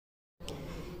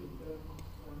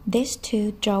These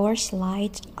two drawer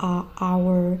slides are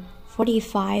our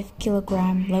 45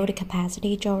 kilogram load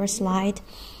capacity drawer slide,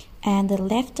 and the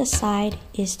left side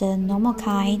is the normal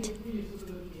kind.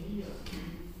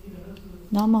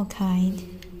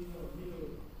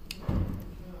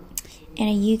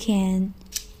 And you can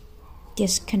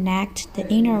disconnect the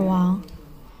inner one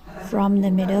from the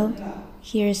middle.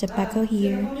 Here's a buckle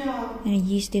here, and I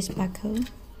use this buckle,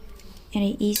 and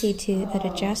it's easy to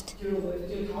adjust.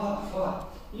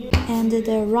 And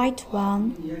the right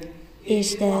one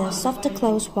is the soft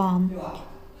close one.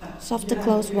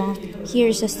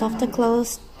 Here's a soft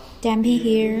close damping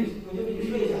here,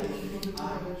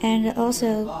 and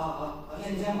also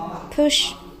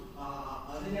push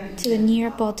to the near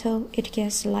bottle, it can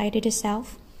slide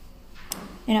itself.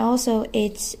 And also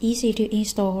it's easy to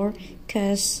install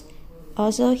because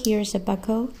also here's a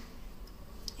buckle,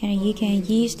 and you can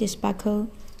use this buckle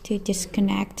to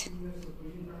disconnect.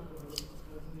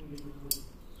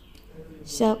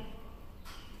 So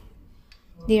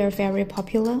they are very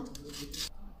popular.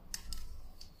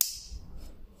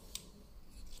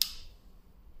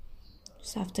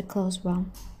 Soft close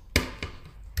one.